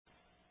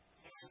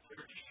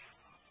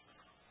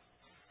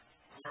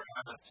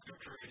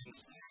Scripture readings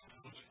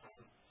comes from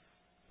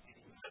the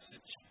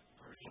Message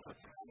version of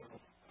the Bible,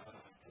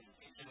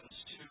 Ephesians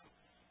 2,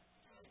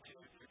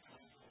 22 through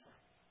 24.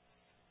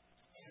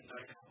 And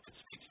I hope it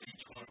speaks to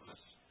each one of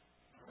us.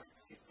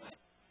 That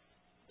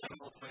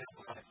difficult way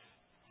of life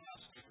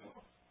has to go.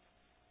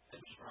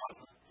 And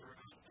trauma through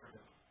and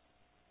through.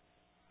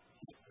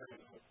 And then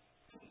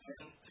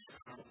to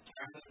come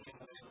tired of the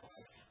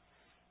life,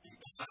 you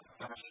cannot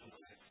fashion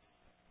life.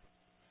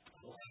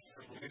 Life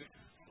renewed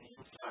on the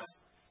inside.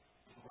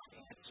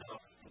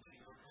 Itself into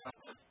your God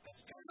as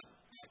God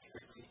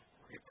accurately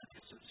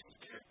reproduces His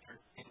character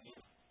in you.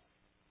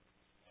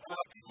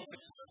 How can you do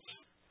such?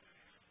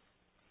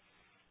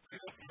 We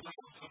have to look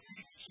at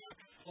Ephesians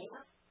chapter 4,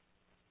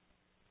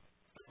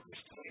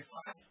 verse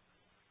 25.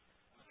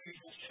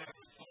 Ephesians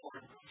chapter 4,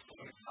 verse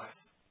 25.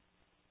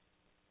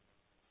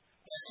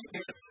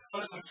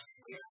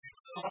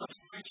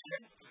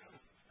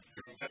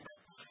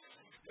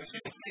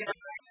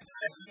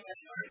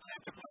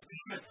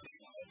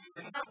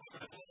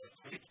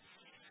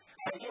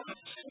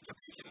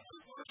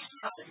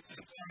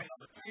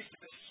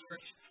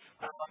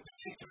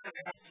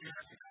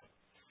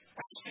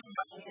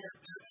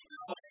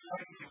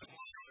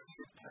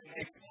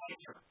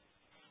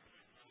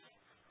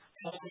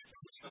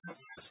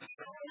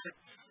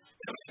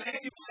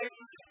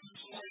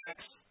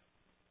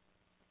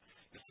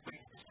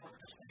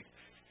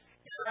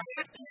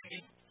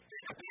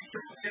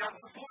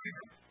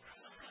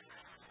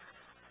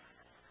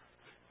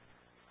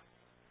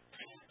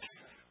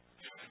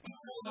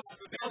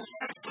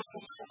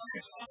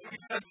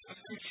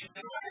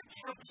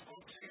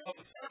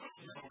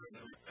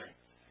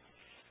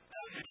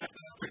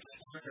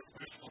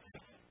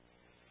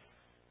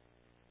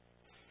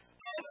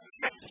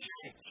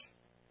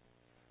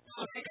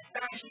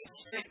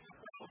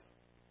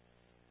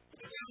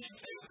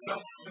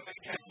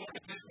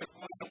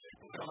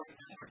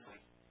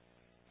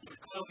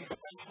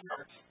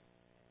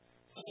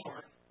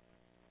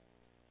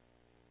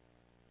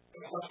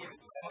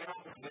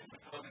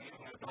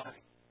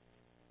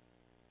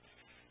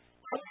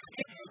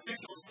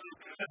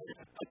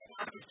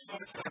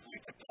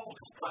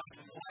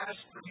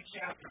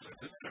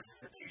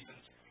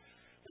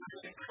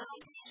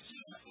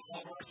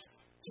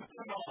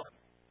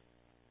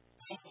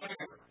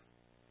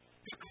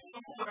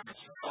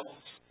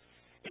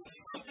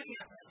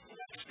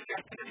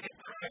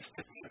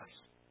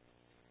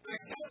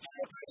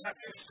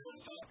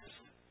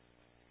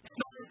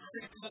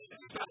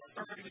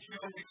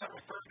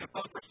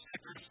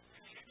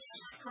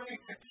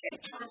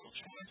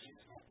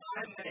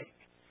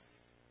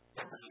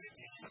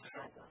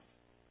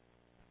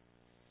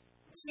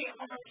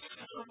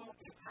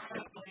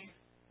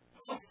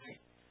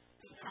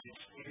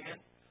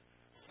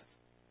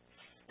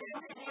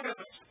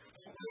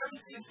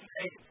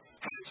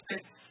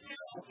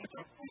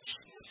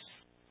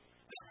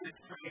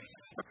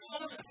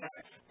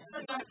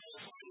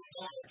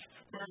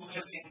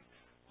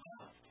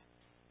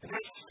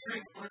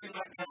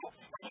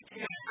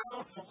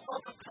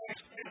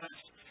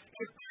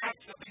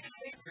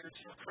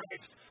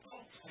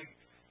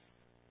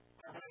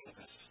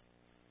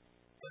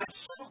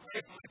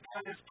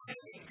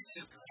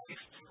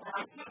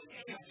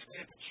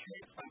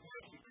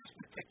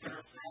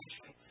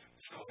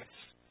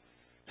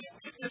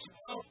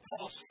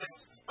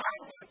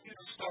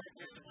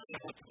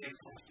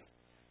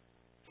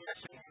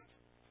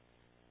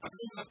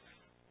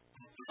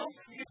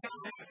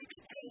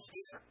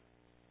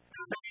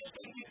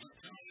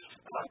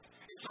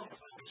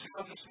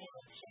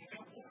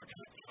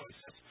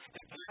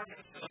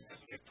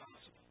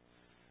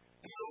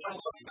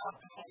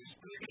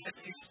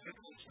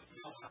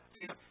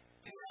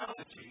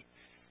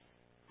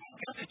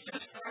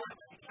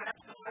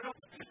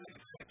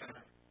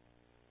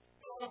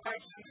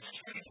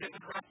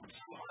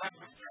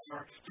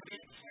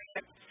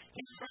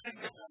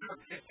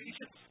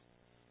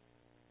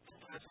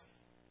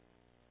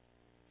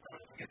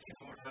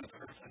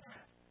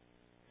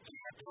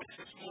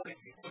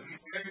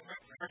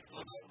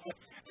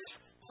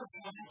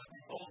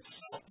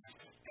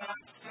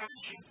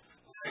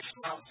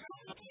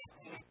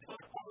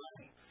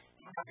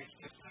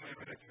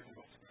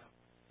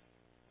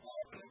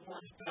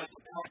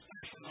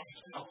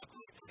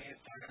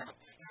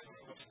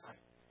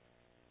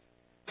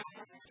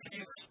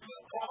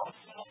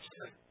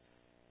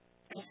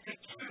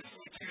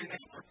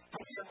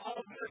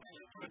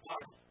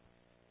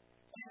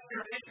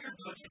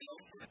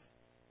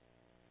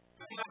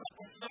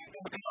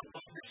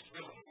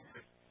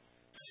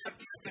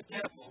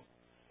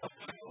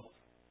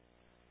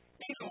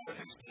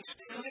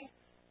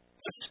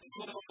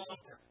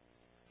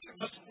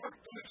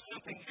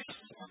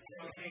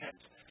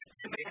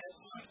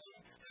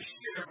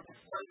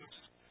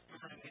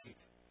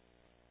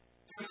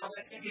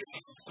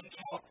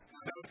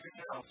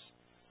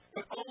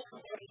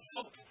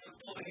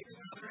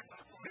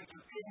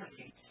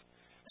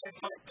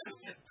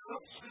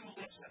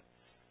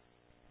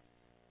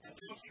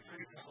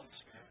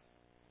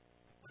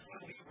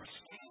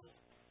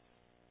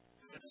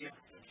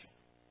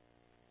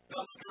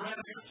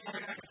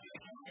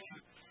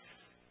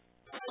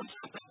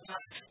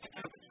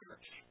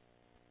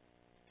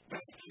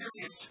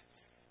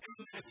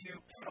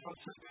 God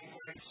says being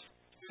nice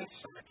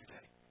inside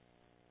today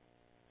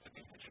to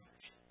be the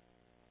church.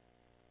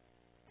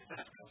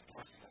 That's God's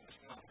blessing on this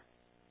mother.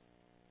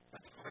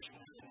 That's what you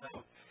need to know.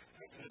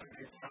 You're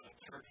around the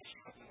church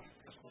struggling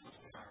as well as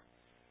we are.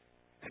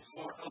 There's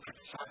more other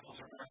disciples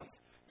around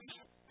this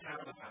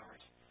town of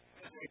ours.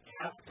 And they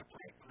gather to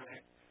break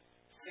bread,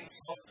 sing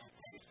songs of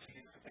praise to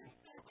you, and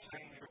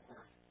proclaim your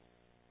word.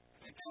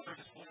 And gather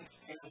as one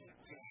family,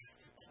 we need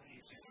you,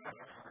 please. You have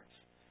our hearts.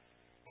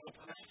 Lord,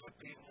 bless would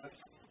be ones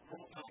who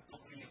will not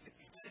believe that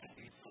you did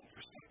indeed from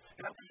your sin.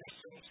 And after your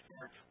sins,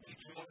 Lord, we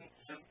join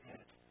them in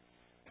it.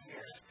 And we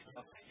ask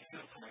God that you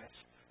and friends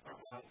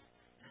around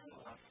your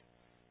love.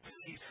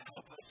 Please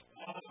help us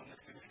all in the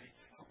community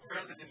who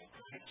rather than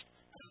Christ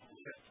and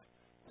live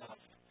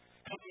love.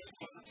 Help us,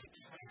 Father, to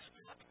do this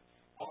step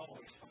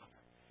always, Father.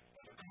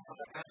 And to come to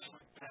the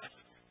absolute best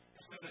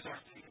as good as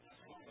our feet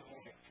this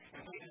morning.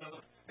 And we know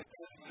that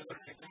those in other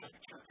things in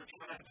the church are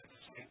trying to do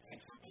the same thing.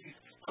 So please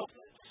help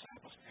the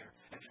disciples there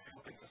and you're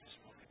helping us this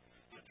morning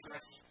to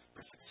dress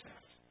for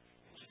success.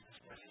 In Jesus'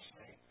 precious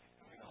name,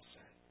 and we all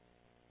say.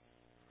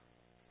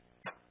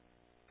 Now,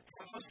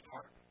 for the most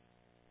part,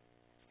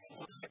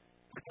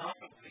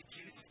 predominantly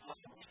Jesus was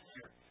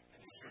here.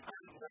 And if you're not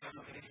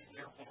around anything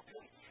there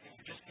walking, and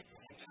you just get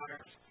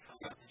tired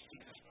about this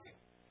Jesus thing,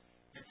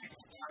 you're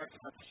getting tired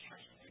about this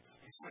church.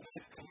 You want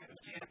to come in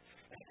again,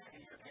 and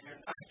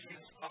you're not a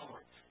Jesus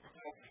follower,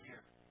 you're over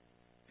here.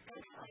 You're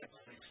going to try it,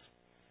 please.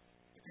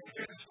 If you're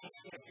here this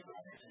morning and you're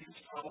not a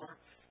Jesus follower,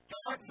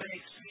 God may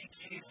see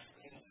Jesus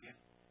in you.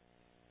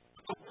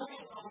 But the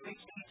world only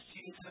sees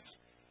Jesus.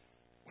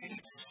 We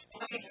need to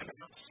display him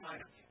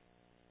outside of you.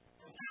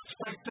 And that's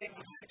why they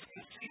would like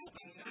to see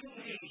the new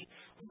me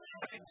who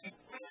having to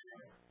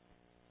wear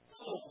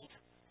old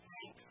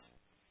things.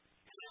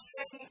 And the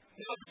second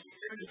of the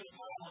years of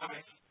my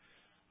life,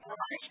 where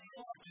I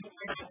want to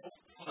wear old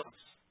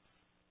clothes.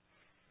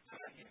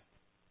 Not you.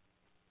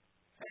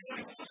 And what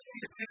he wants me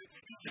to do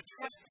is to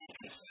try to be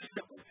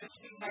consistent with this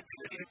new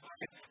identity of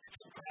mine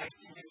to Christ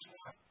in his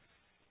life.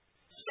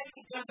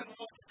 Satan doesn't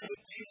want to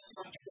take Jesus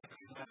on to the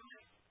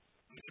memory.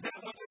 He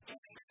doesn't want to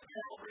take his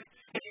glory.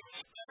 And he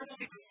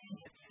certainly doesn't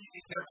want to see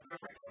their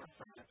every word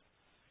from it.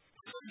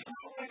 So he's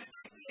not going to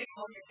take the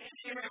glory and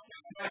hear it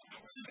from that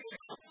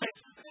physical place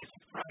of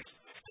Jesus Christ.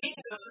 He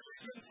knows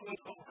there's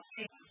influence over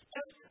me.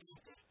 That's what he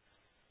did.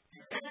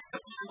 The area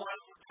of my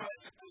life where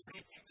Christ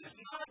is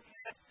not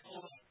yet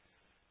fully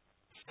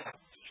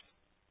established.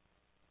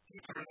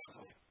 He's very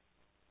fully.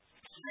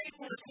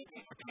 Satan is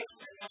looking for people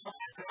to know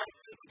that I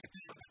think we can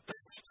do the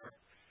minister.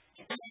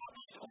 He doesn't want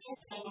us to all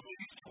follow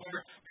these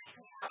words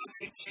before I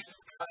make Jesus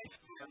Christ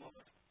their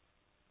Lord.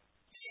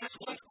 He has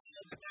one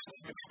question that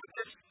doesn't remember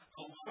this,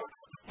 the Lord of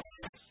the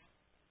promise.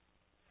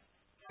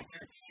 I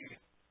guarantee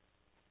you,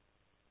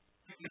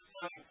 you can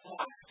find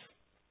life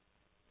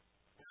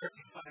wherever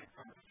you find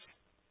purpose.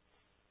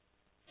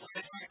 So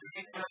that's why you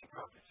can find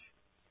purpose.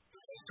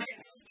 Satan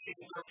and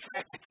people are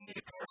attracted to me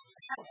purpose.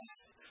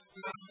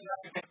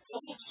 That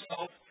old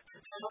self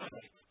is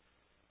dominate.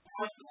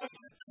 We're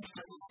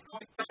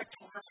going back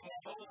to where the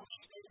old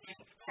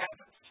stinking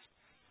habits.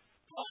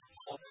 Paul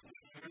calls it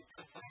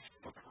the place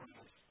of the room.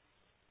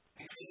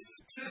 And if you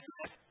do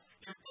that,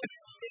 you're putting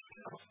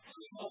yourself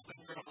smoke in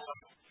your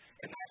life.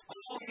 And that's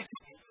always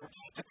looking for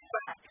you to go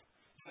back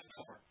to the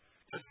door.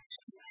 Because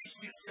it's makes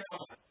you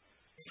feel it.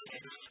 And you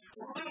can just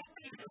a little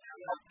bit of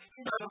yourself,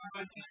 you know,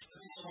 when you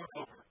start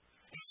over.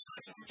 And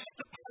you get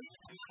the place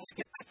where you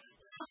get that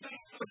something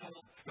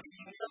simple, but you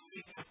know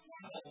you have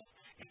one hole,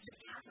 and you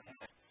turn it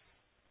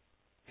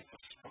into a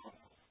strong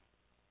hole.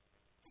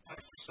 The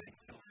Bible says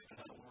that we're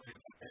not worried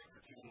about ever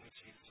dealing with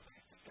Jesus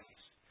face to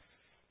face.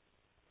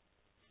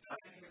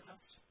 Not any of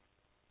those.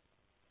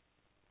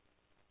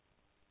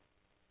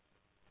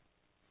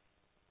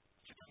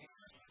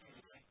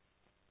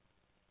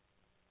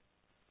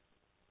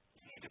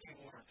 You need to be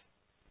warned.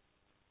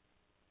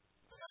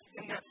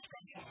 In that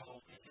strong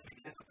hole, you need to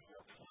begin to pour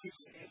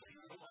poison into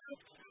your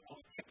life. Will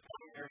get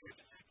some areas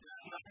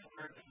you're not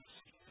aware that you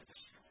see to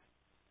destroy.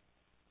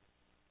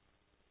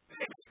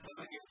 Maybe some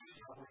of you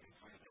are working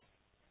for you.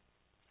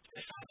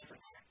 It's not for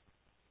you.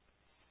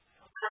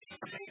 I'm working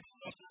for you.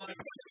 I'm telling you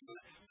what to do.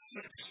 I'm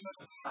going to be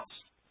smoking the house.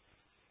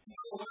 You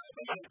know what I'm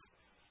doing?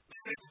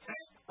 It's the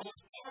same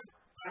old part.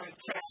 I'm in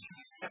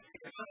Texas.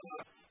 I'm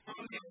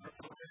going to go to the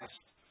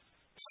protest.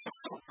 It's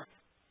over.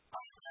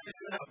 I'm going to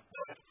get out of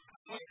bed.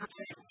 I'm going to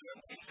take a look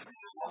at the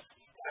wall.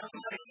 I'm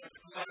going to make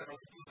it better.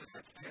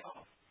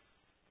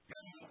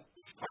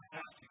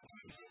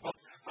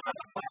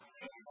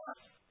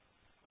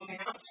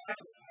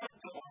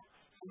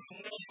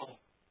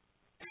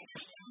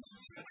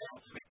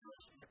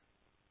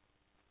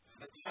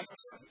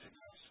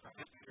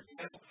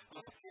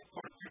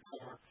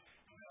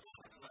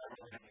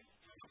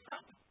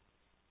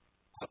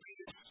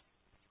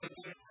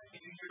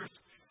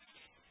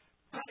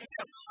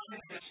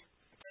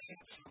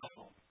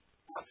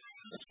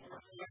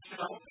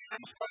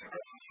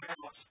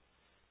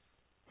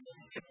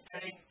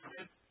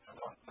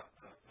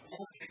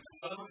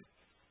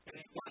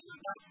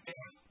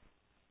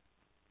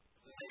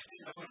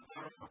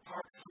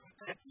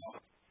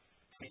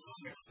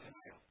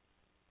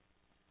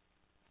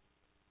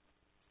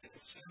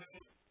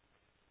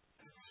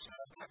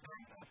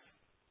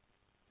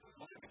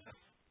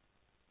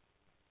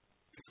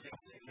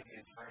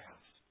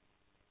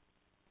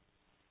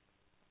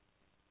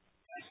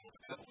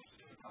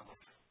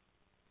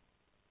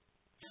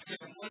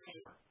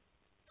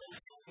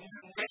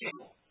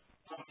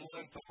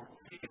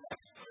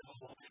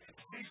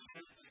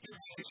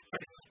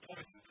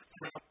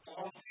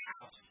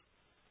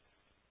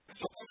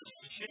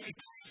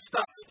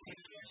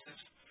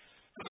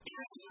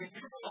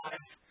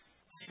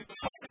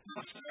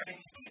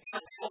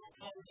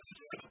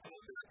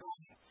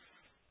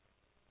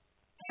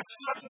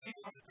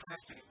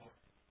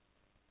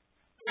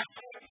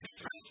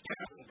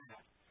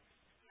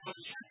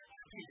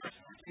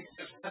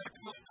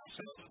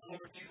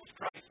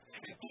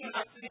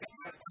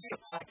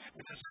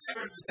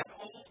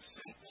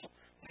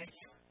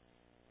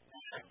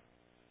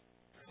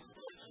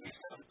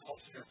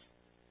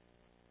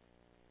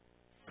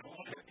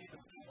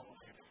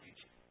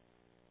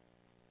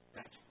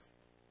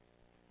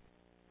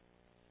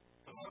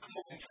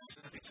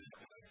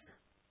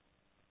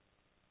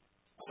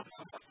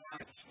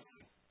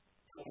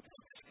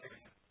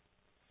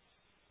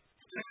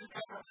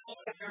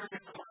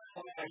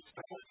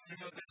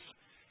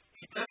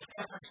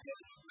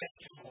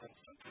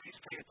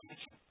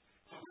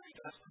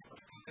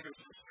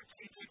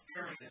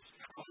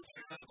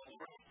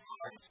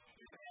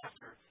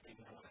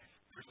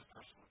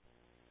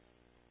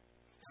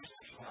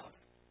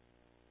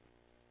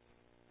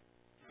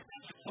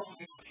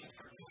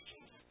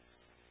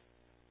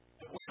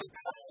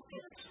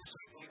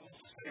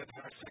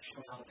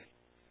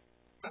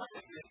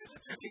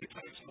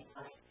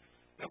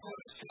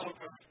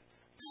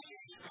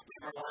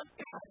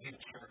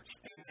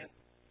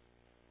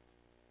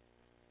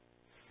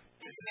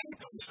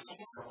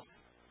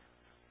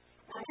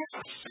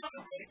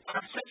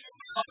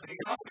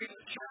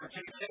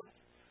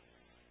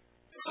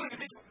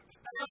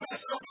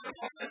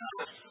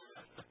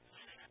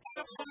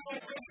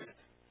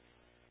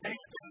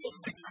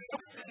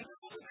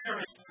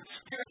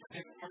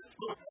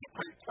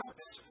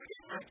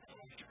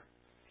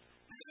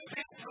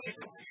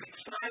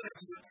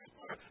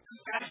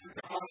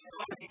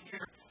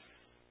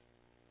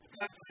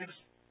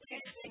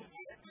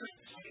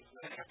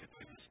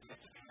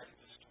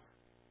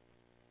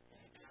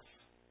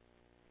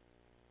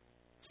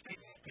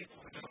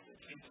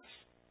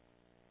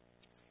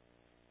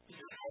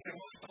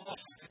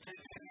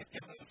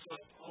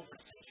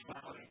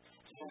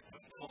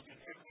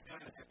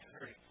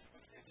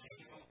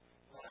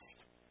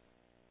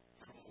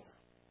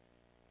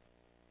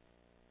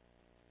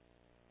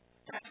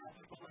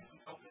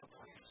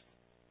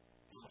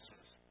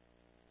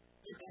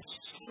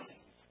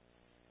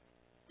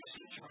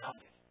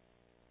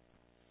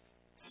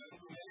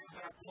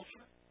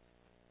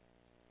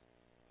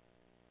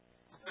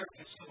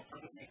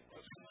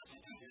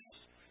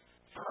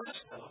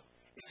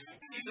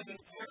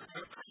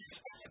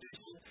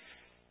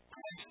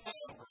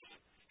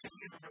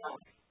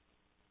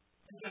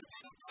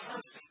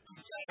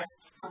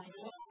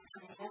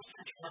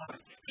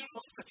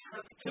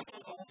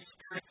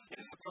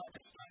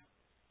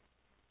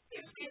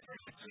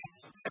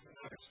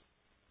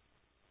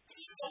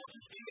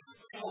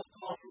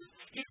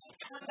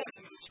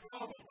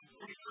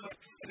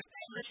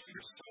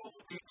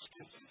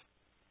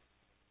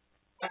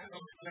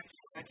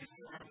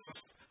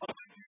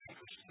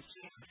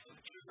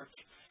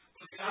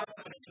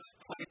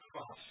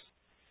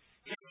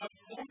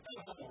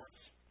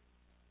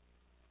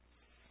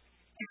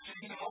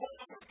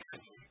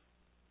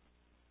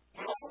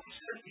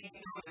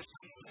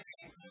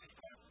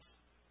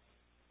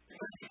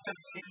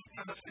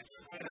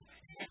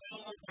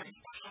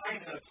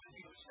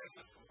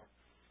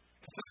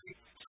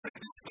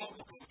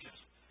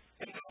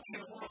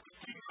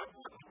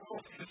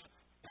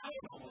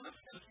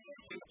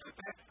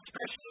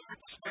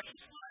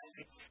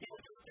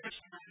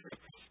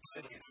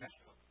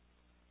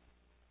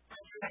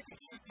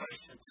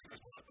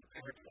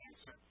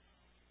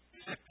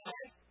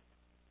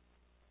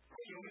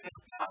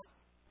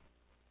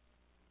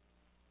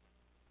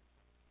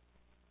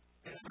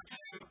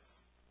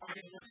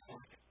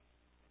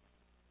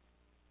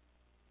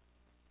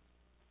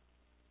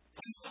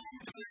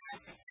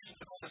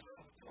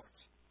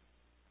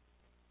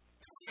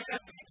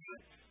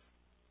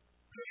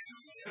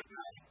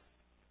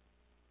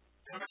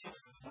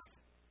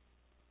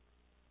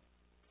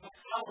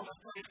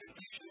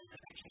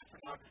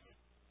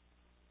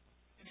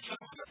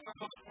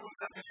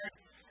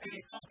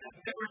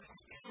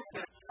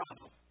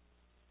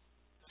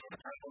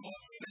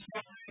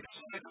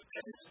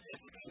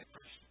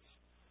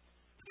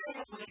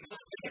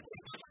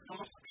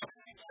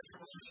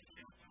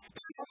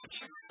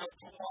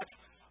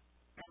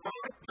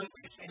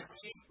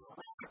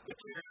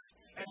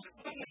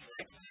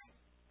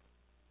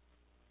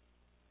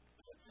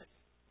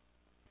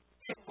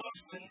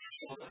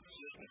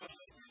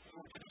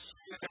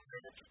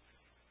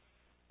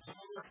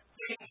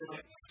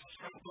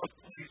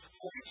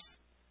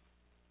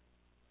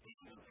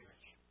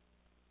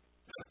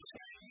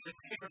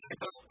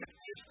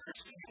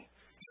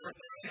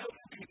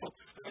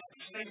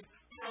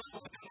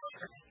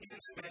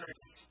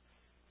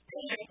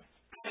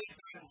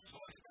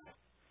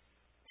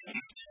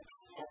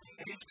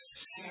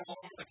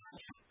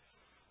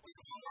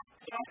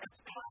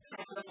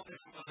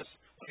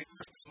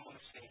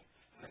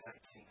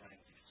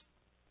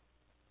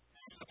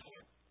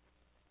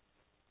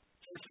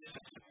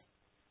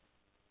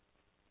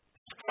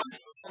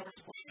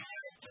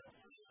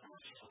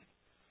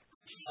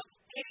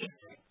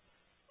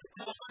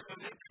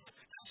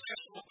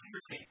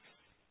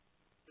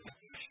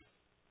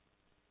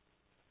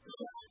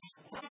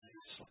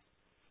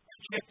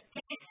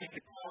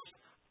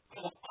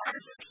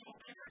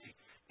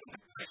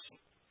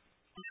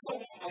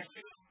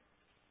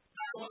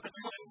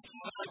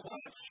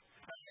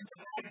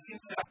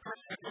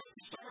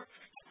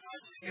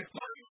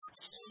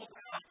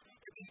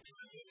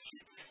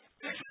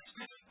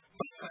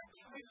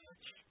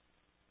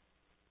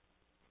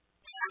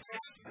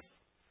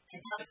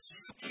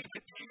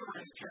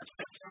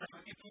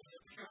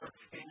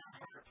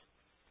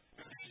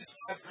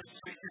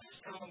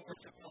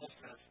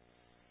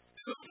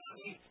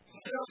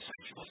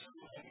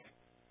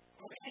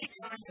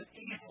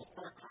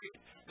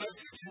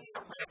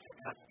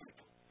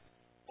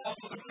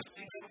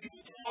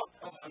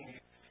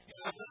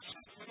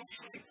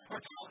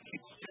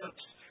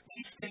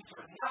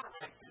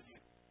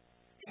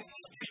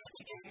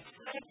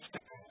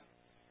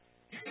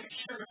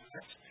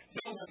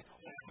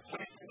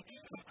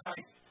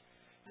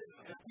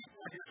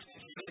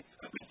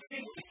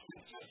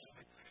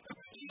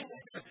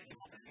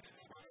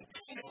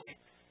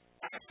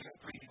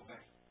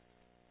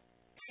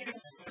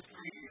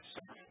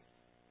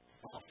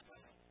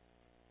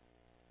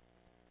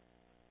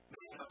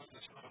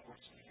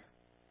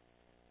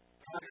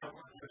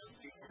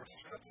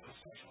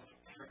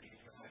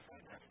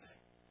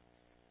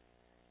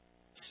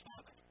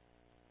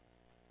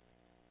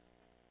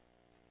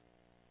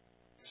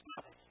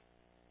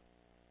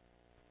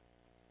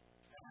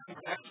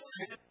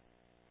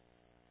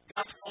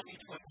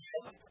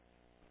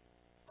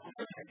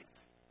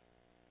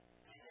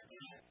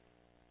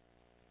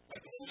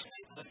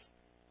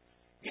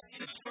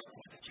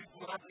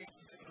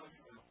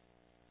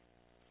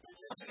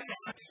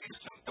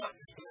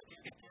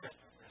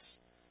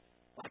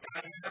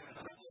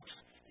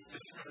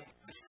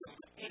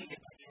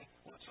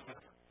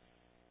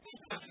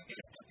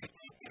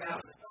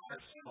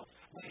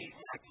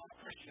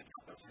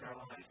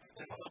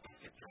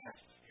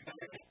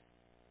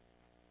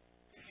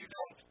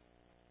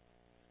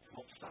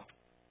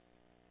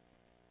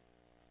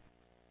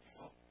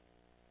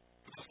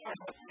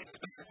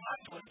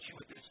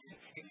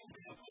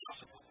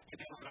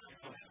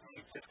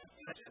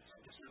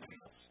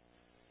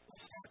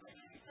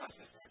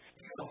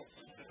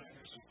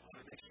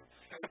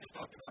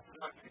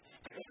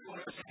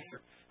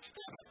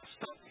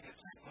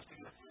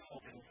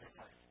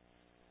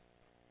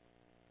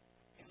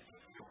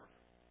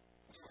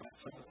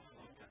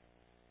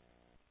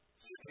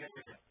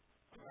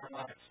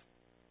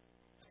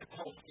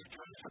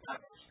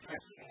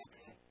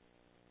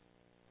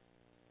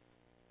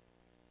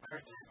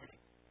 very different.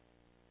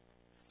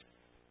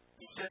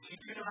 He says you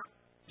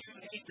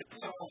need to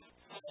tell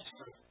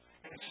falsehood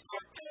and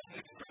start telling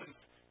the truth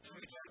to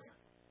each other.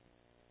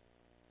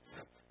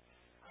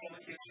 I want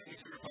to get you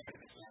to your body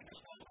this week.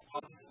 It's called the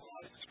bottom of the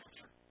line of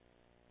Scripture.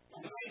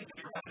 And the things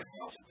that are out there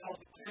also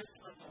called the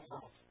wisdom of the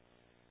world.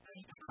 And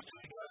the person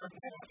who doesn't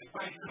want to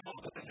find the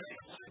most of the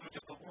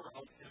language of the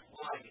world is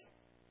lying.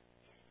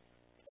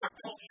 Our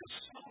culture is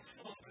so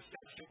full of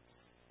deception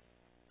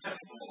that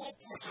in all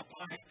parts of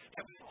life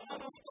that we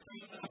almost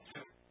believe up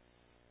to.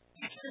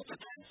 You hear the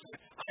things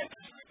that I am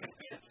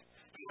convinced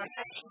that my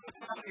national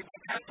economy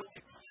would have to be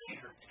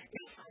clear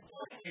is for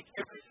working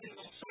every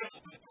single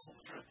salesman in the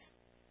church.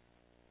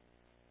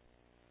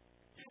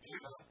 You do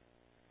that.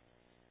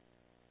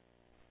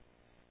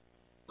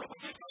 But we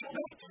just don't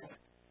know to it.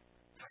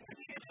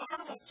 It's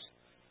harmless.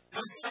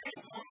 There's nothing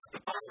wrong with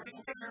the buying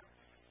there.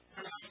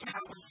 There's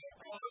how we get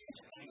clothes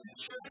and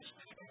insurance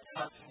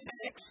and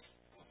next.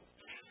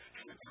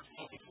 There's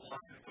multiple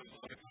lines that goes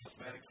on in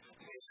cosmetics.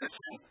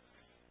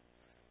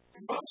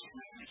 Most of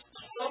these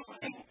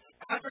clothing,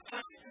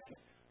 advertising,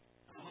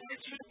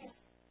 religion,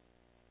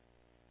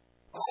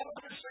 all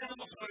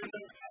understandable good and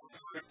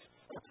good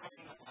are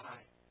coming to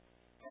lie.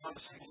 I'm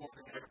saying more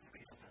than ever to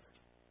be delivered.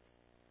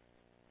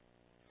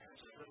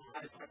 There's a little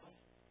light level.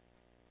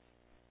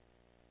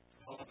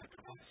 All of it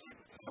comes to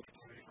the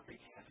opportunity for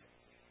recanding.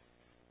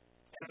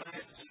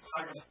 Ananias and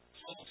Sapphira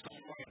sold some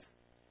wine.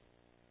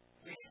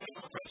 They came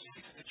on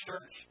recipes to the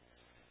church.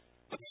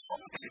 But the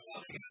moment they saw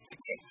him, they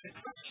came to the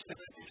church that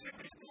they could give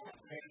him more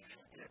than they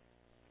should get.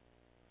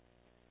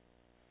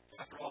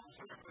 After all, this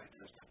everybody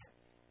does that.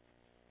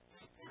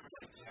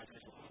 Everybody decides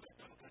a little bit,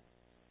 don't they?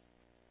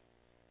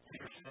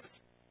 Peter says,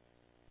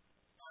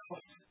 I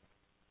want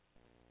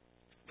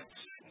that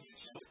Satan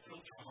so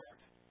filled your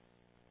heart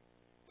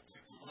that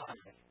you lie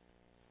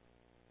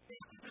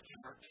into the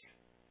church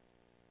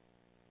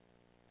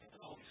and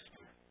the Holy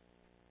Spirit.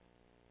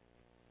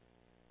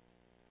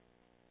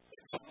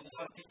 A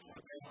lot of people are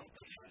going on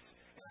pictures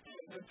and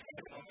they're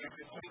taking on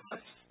everybody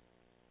else.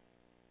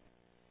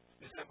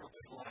 Is that what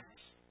they're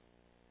liars?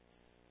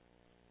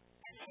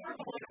 And part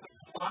of the way that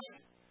they're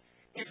lying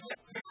is that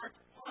they're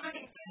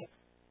lying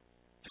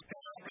to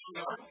God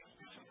really are.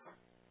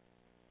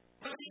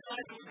 But if you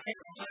lie to a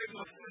neighbor, lie to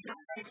a friend,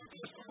 you're lying to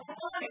just for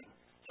lying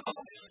to the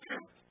Holy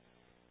Spirit.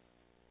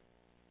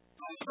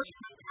 Those of us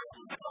who are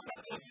going to come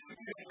back to you and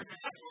you're going to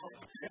have to look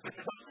at it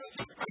because I'm going to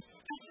say, that's what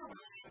we're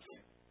going to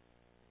do.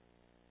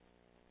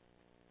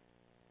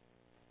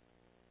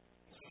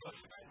 What's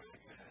the matter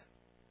with that?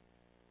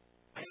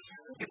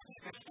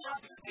 It's not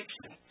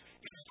addiction.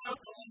 It's not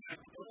believing.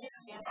 The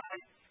more I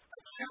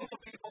counsel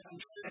people and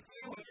do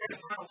and get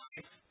in my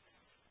life,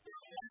 the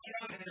more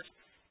down it is.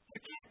 You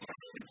can't get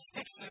an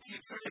addiction if you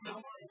turn it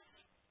over.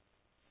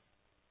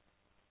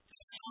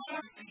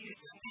 Poverty is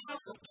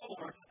not the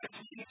door that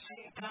you can see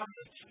in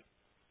addiction.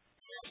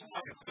 Here's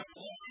why it's the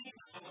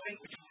language of the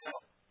language of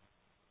hell.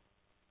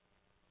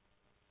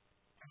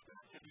 I'm going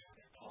to give you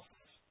an impulse.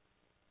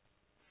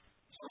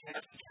 So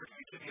that's the church.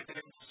 You can get it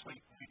in the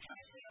sleep and you try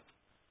to get up.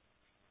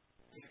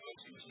 You go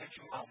to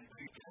sexuality,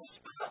 you can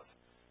stop.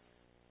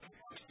 You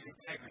go to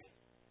integrity.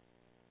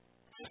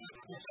 You go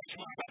to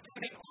sexuality,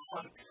 you can go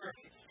on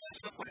purity.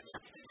 That's not what it's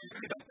like. You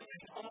can go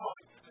to all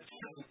of it. It's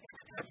really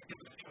every time you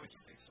give it a choice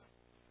to do so.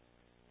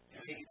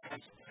 And many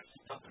times sometimes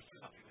the others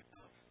will help you with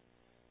those.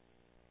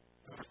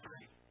 Number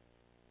 3.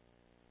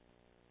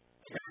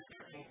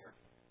 Character anger.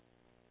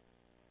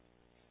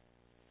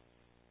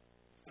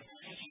 The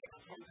relationship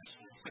before this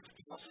one, which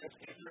Paul says,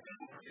 if you're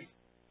angry,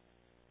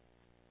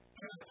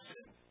 you're not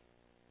sin.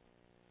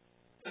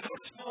 And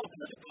notice Paul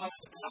doesn't call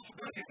the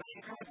possibility of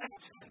anger without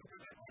sin.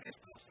 It's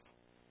possible.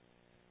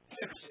 You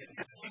understand, you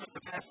have to give up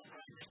the past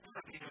and your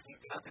spirit, you know,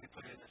 God that he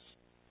put in us.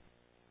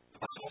 The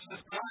Bible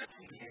says God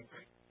can be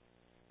angry.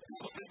 And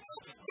so the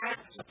wrath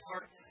is a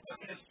part of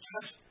his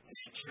just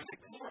nature that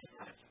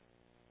glorifies him.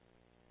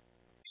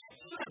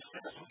 It's not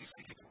as when we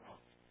think it's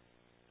wrong.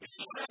 It's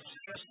not as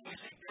when we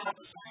think God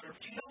is honor.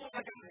 Do you know what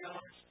I can be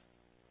honest?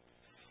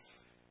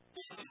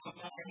 Some of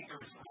my anger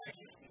is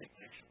righteous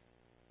indignation.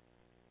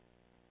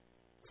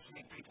 We're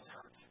seeing people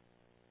hurt.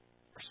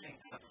 We're seeing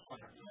God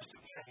honor. Most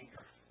of the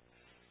anger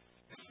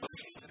is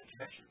emotions and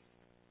affection.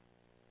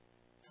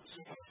 So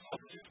what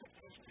other people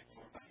think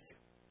more about you?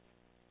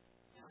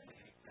 I really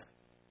hate that.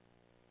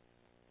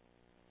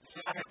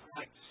 See, I have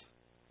rights.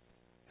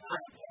 And I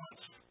have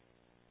wants.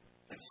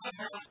 And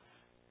somehow,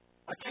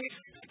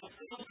 occasionally people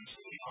feel these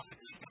things on the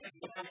people that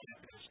don't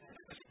have this. And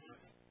it doesn't do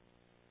it.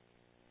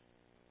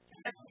 And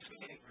that makes me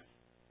angry.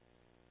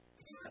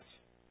 Yes.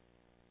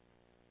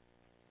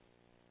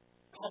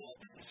 Paul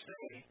didn't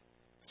say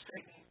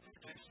Satan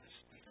produces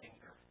the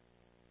anger.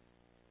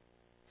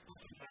 Who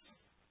does it?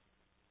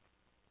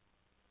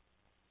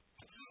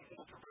 It's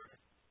more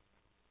perverted.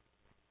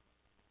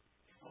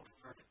 It's more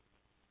perverted.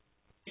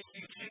 If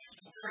you choose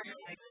to turn your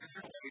anger,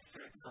 you're going to be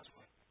very God's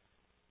way.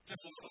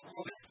 Just as the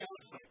world is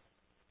God's way.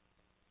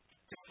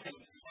 It's saying,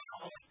 it's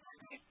all for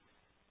me.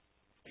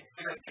 And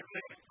you're going to get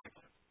rid of it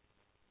quickly.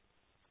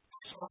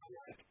 It's not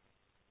good.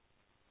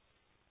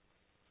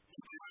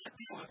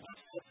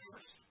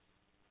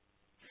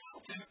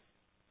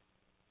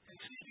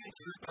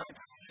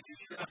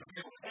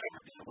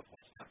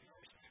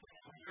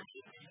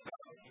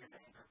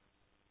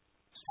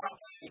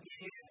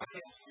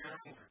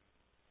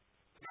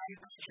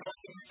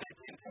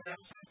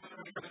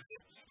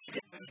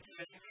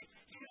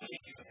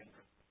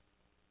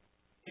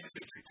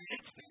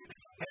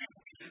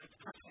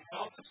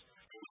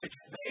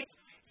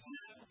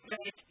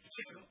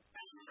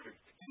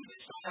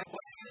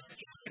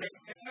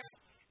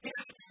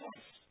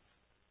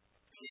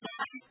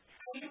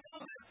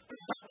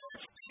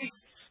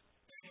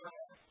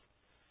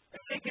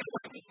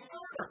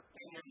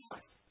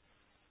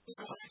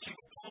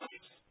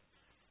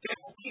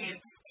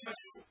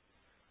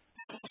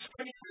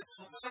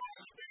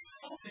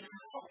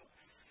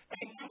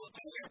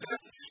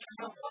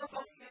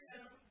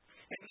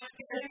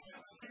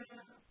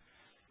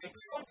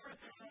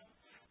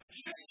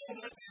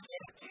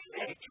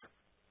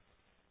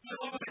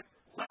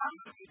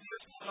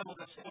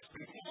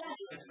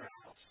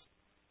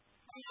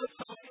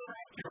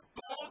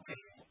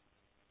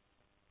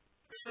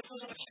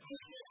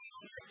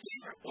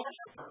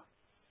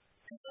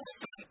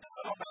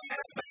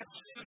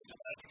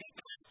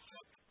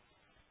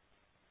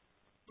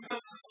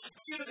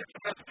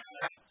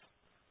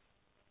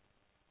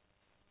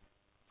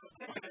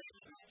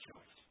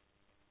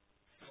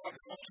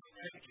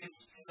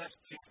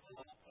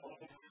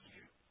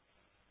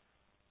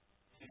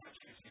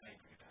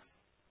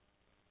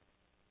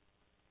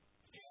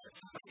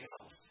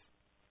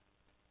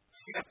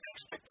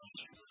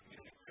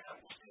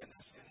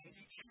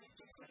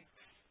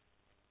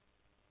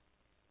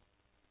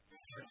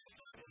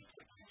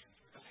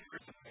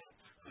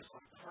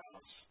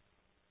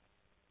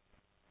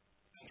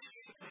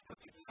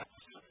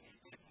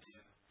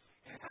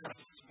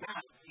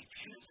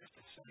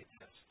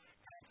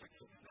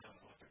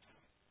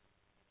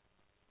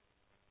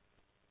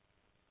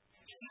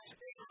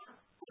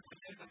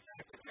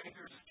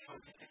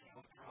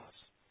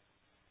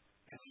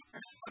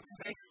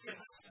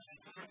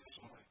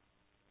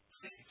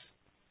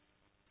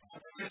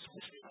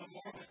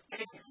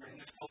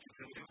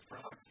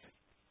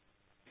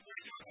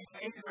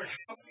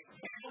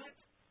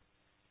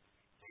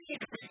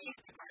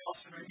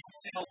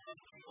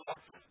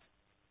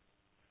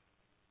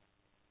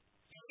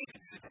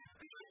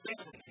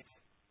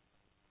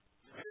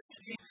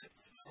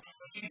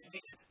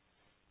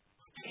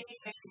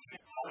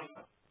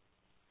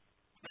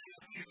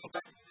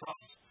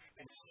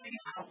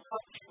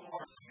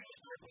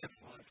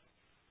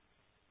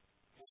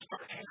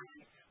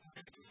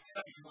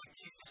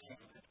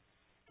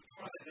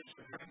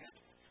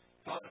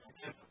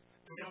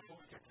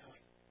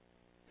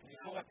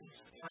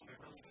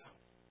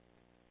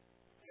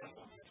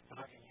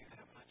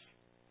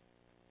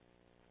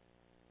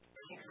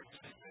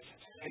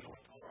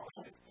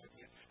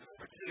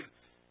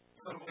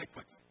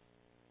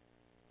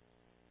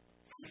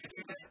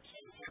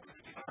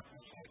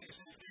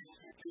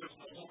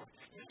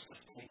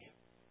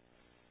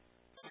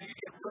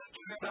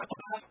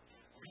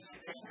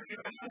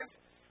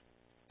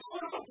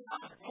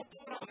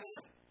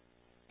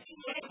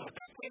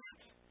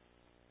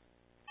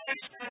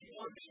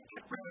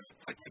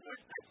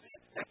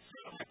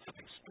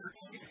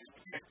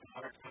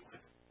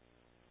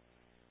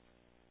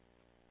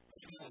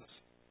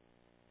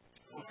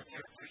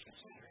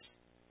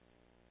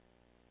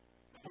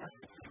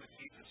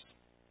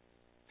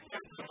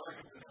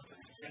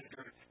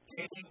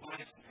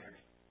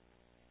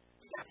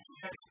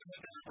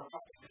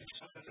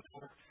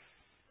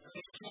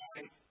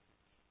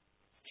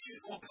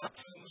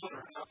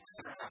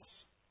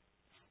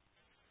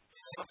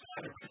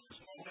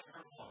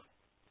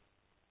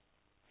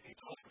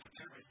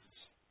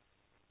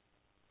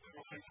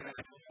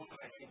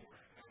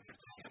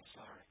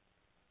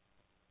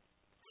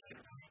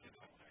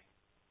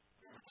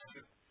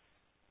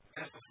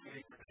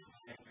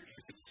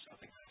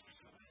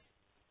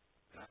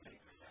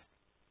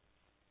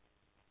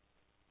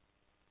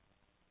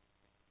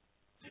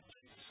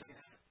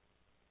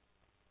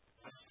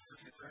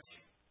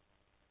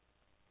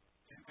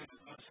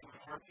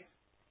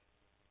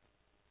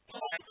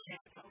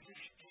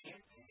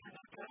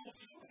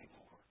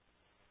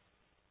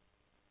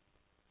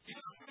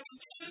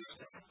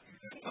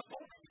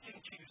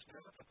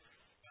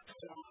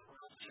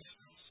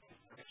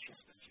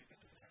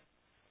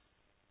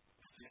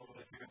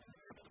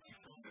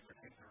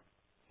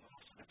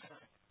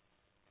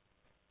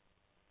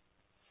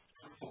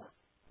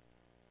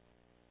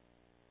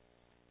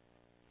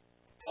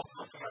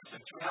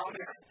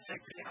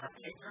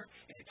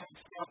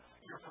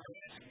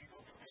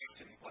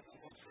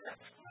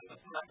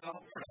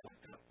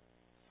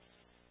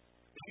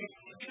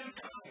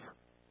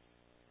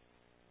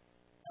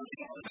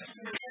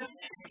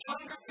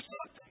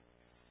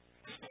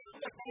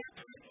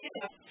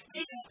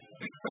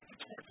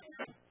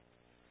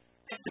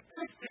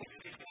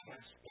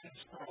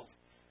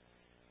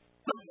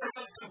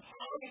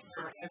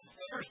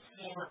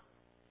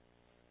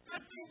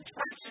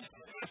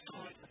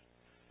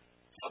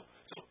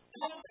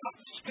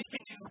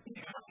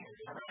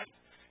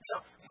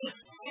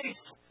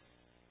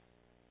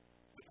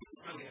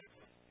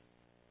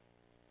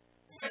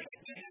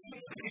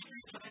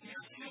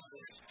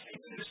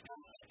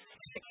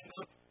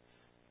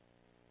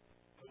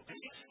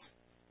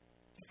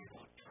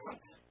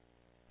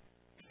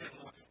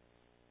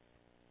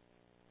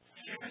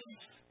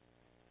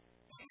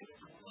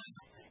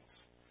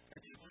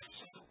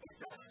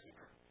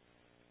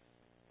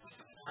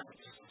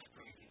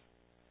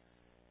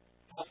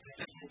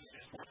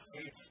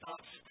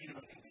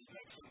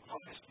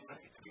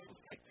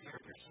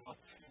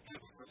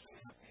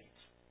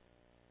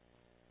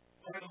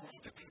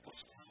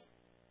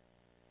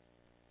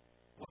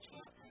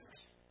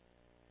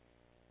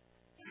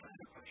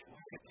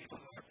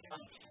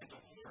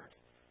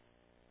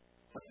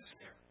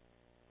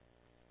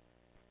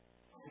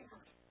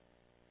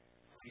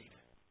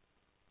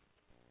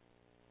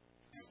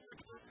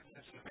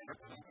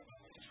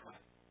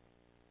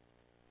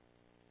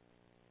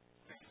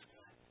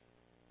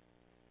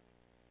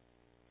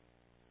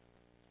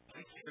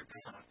 you're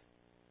God.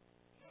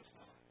 No, it's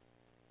not.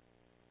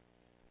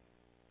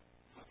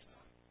 No, it's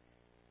not.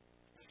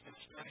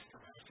 It's nice to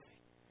rest in.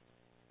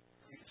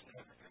 It's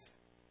never good.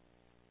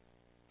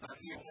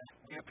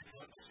 We have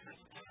become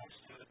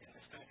desensitized to it in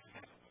this day and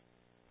age.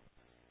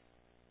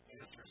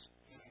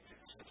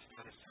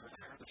 I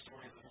heard the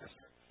story of the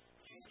minister.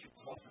 He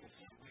called me and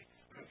said, we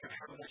don't care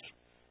how much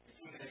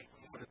intimidate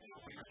we want to do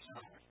for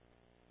yourself.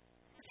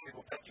 He said,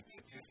 well, that can be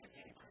used in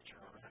any preacher,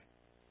 all right?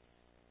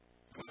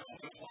 But I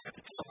have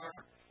to tell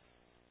her,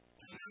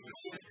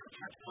 if your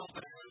church calls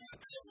it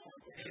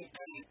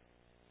anything,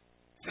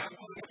 God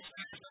will get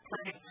you to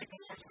pray and make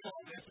more small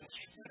business.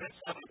 She said, that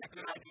sounds like a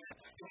good idea.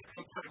 Don't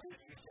come pray with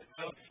me. He said,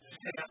 no, you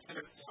stay out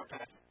there and start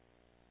back.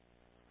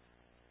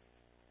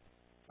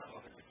 I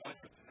love it. I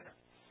put it there.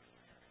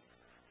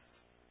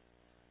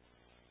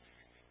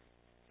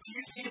 Do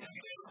you see it?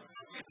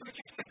 What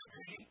you think of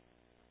me?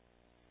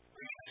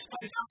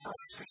 Somebody's not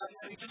talking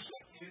about me just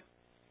like you.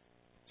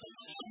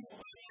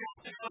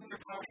 They're on their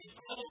parties.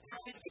 All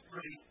kinds of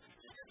pretty.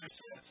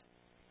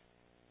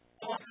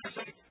 All I'm going to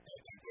say,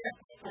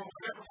 for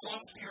whatever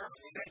belongs to your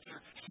nature,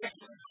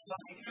 secular,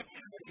 loving,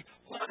 activity,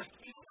 what is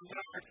people who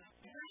are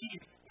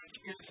greed, which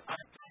is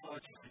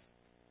idolatry.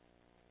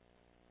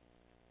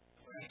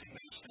 Anything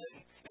you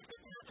say, if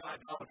it's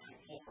idolatry,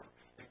 more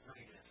than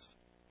greed is.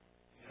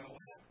 You know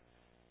what?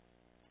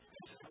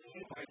 It's the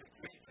only way that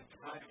we can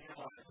thrive in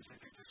life is if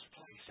you're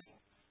displacing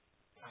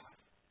God.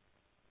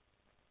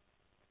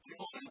 The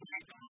only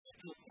way to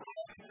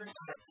thrive in your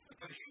life is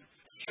because you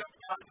shut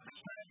God in the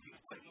side, you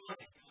put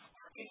money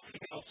or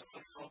anything else on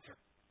the altar.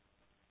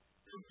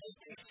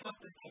 It's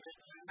something that is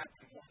not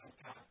the one of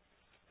God.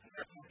 And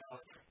that's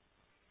idolatry.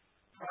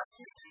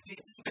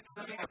 It's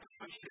living up to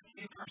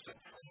a person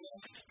who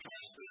wants to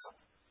trust God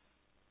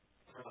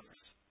for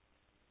others.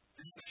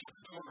 And you shut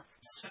the door,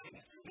 saying,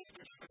 you need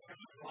to put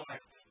your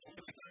life, and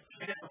you become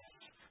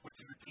generous with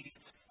your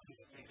deeds and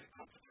the things that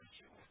complement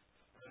you.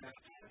 And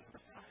that's the end of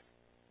the time.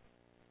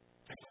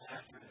 Take the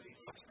last minute of these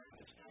last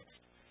minutes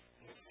next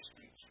and with your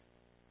speech.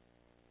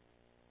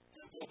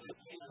 And we'll let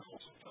you know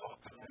some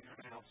talk out of your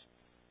mouths.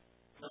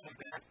 Not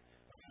like that.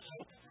 It's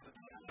open to the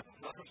mind of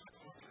others that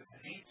come to the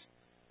needs.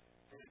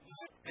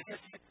 And if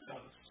it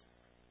does,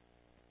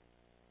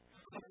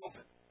 look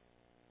over it.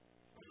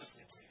 I'm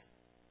listening to you.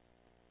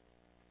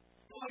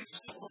 Why is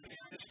it so open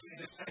to this thing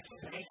that's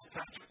actually made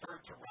God's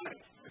word to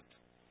write for it?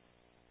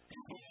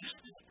 People used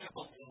to have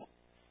a law.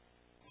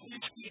 When you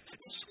speak to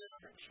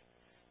discourage,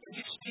 when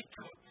you speak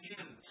to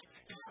abuse,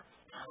 you're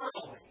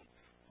hurling,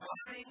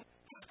 writing,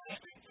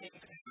 protecting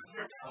things in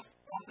your mouth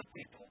on the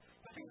people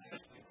of the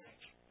listening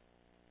age.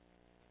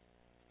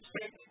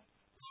 Satan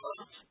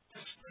loves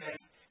to spread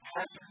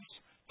hazards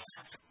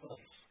past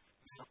place.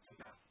 Look to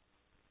God.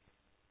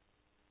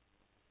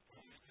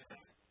 He's good.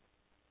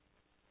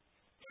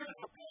 Here's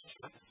what Paul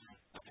says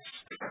of the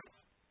Spirit.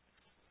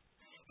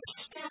 The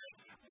Spirit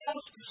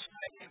wants to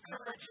spread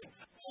encouraging,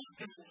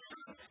 open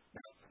truth.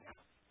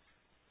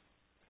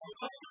 The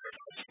Holy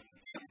Spirit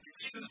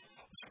gives you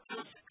what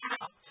comes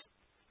out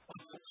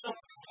of the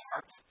soul's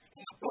heart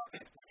in the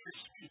bucket of your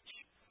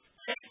speech.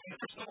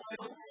 There's no way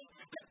to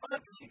live. It's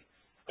ugly.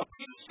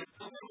 Abusive.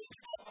 The way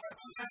people are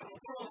in the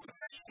world of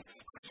actually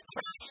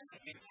expressing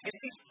you. And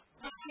he's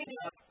looking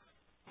up,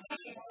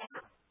 looking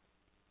over.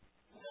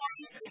 What are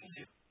you going to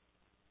do?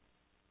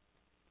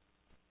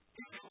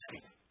 If you're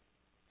ready,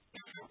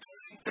 if you're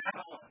putting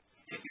down,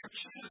 if you're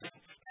choosing,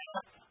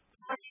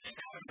 what are you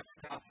doing with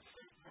God?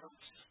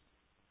 First.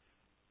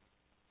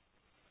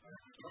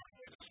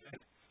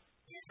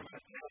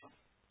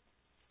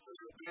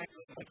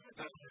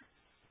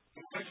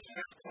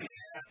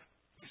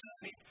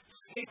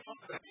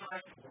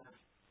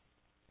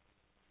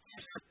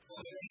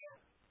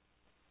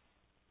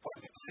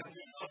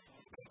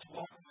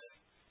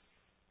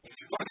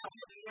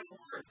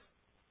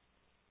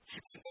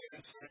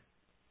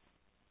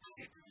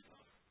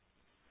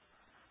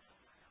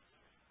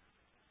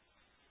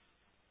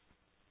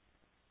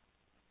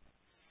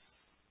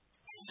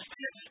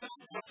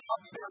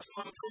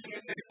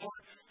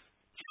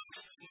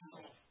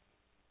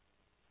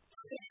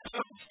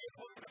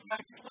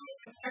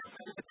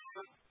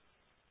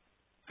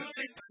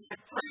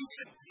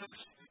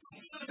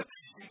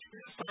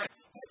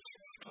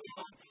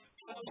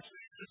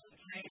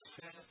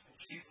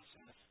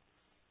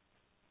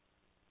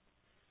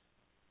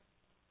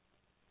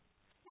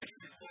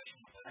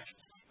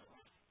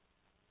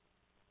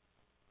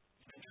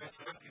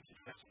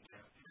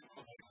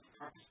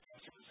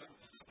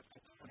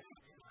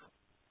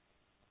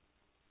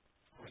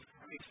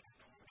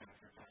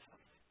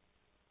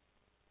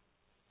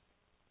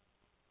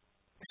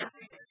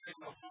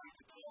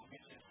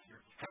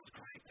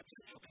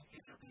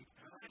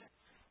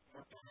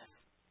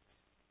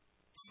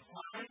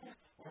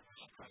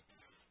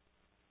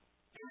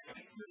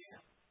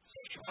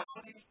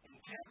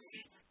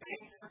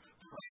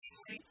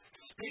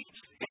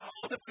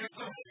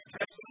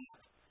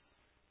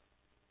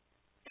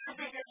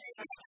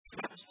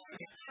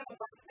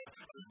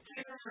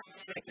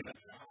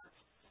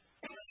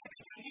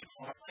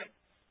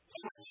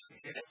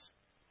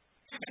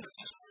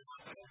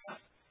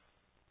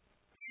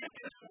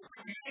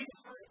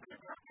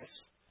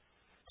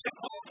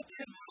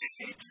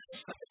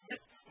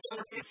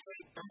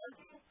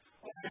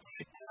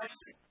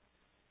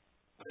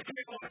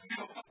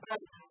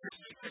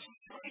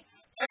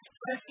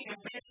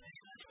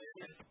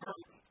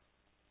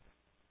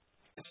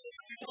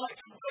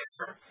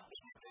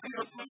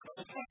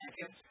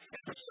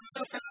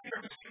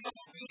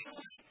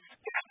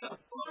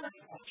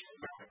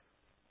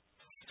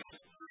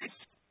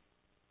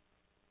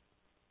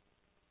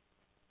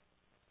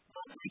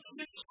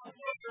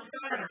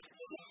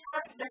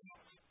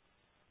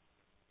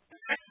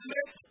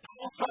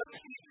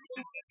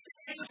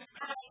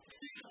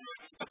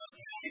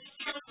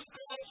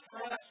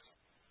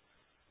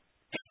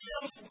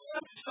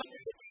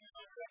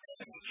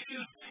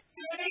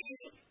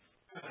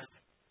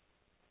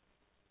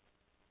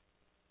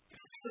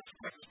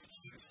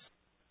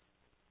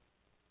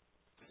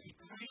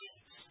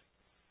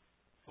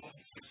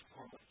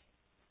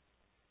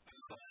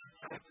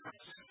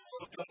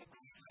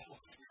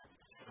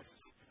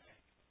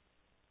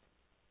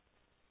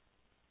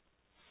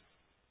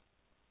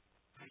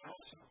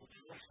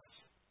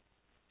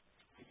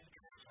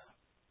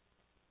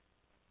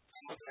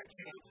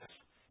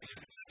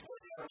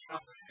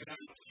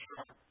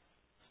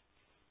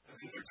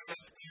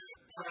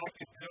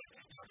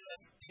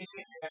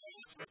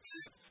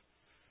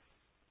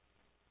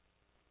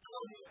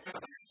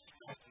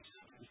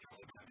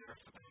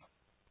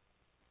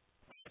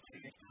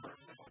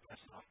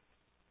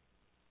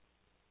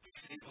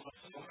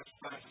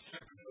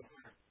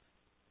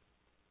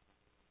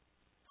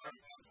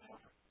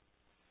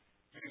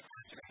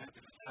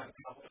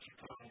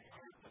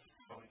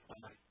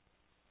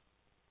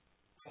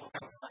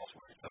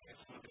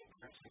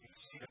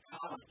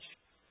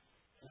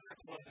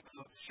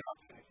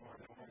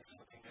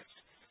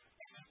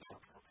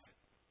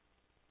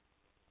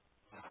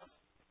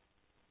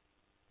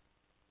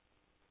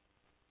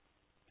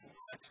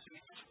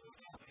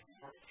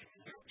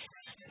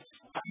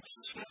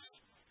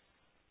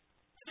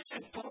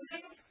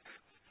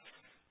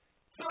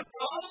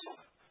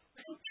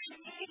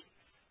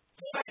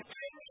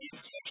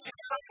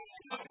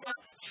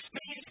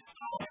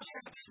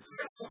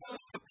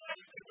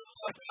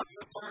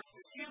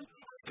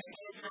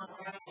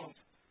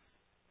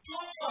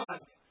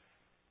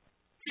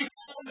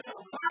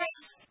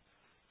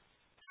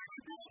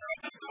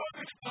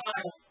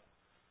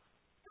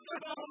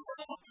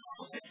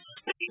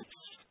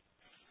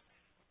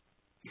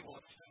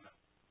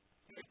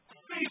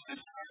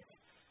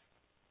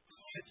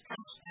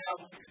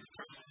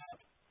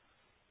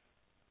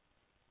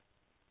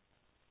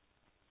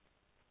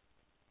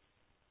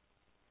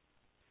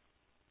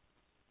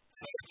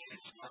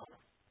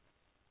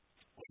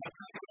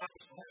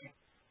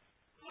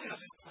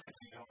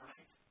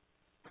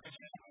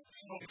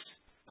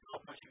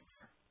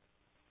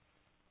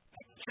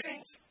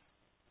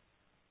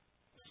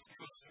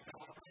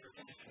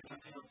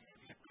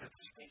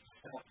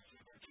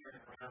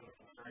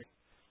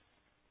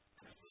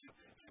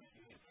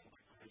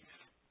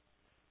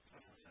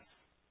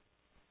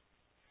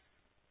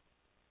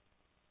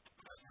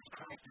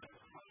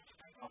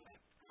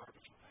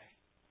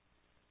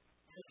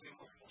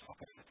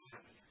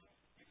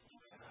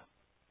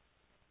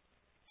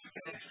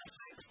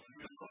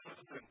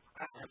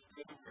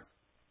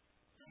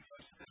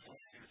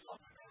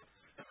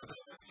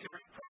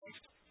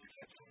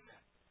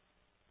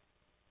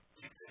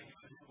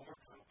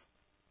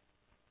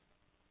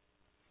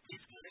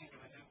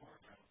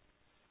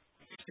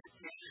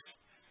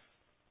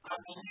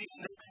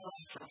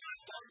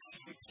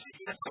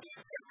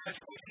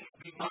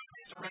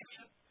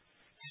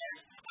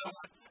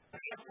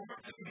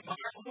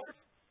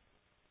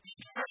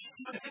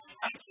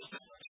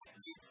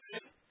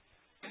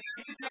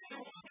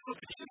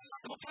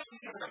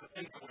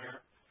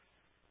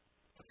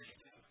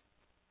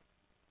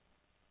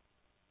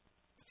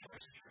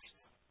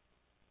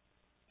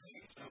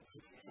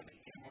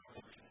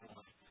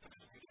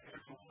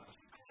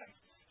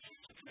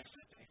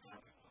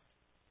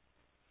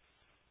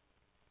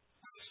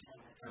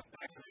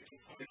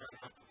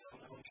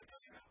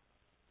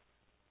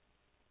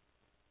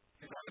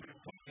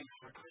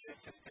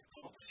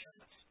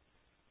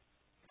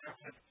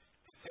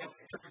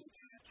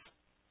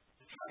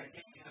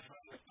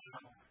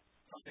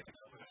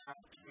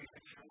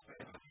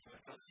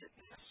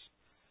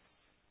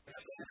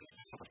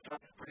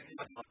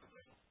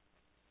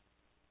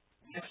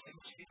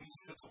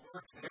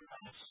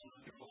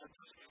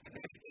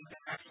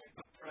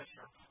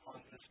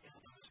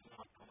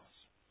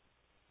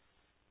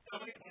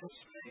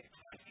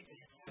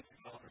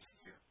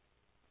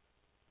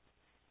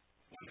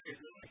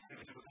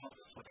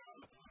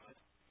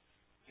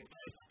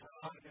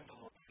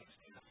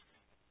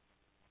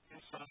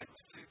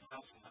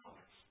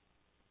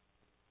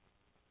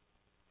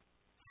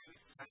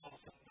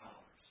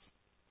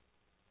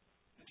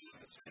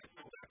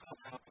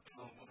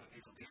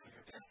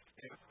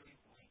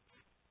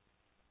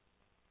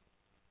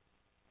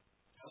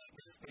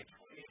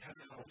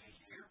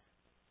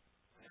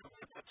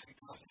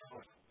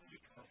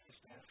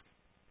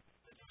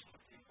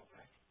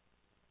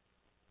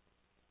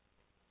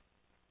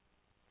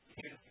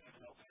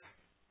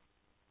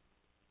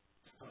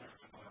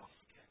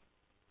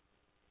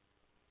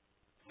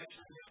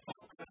 Sister.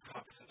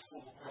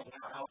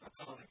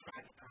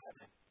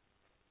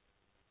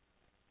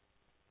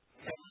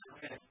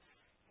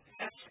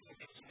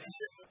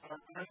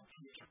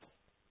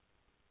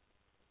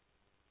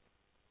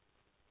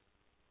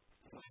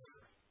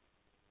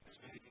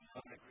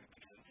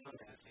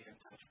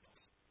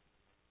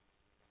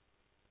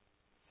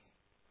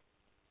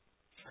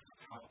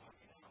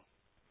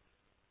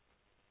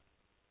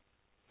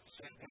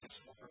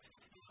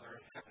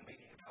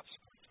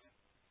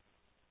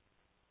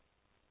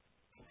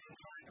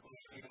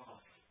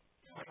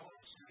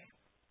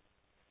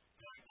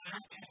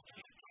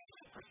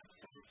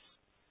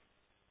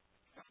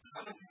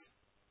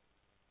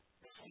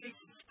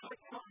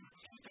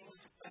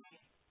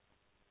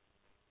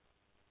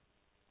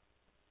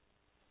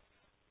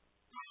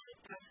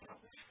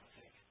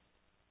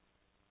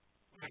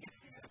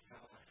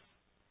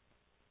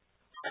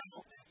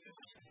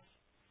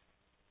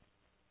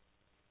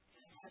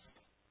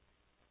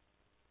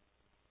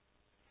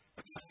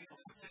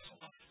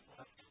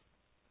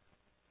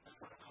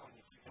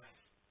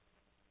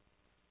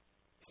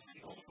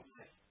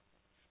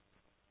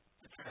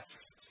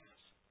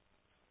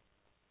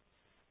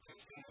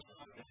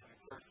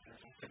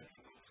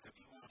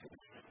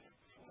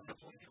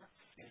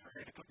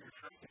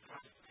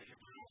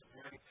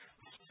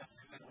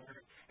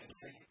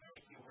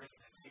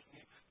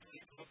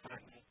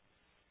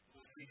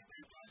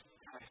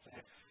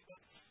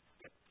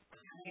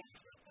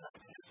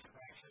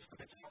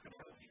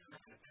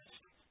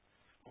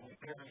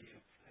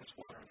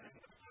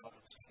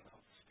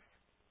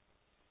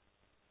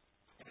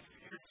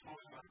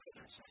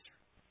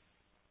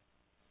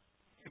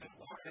 You can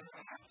walk in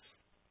the house.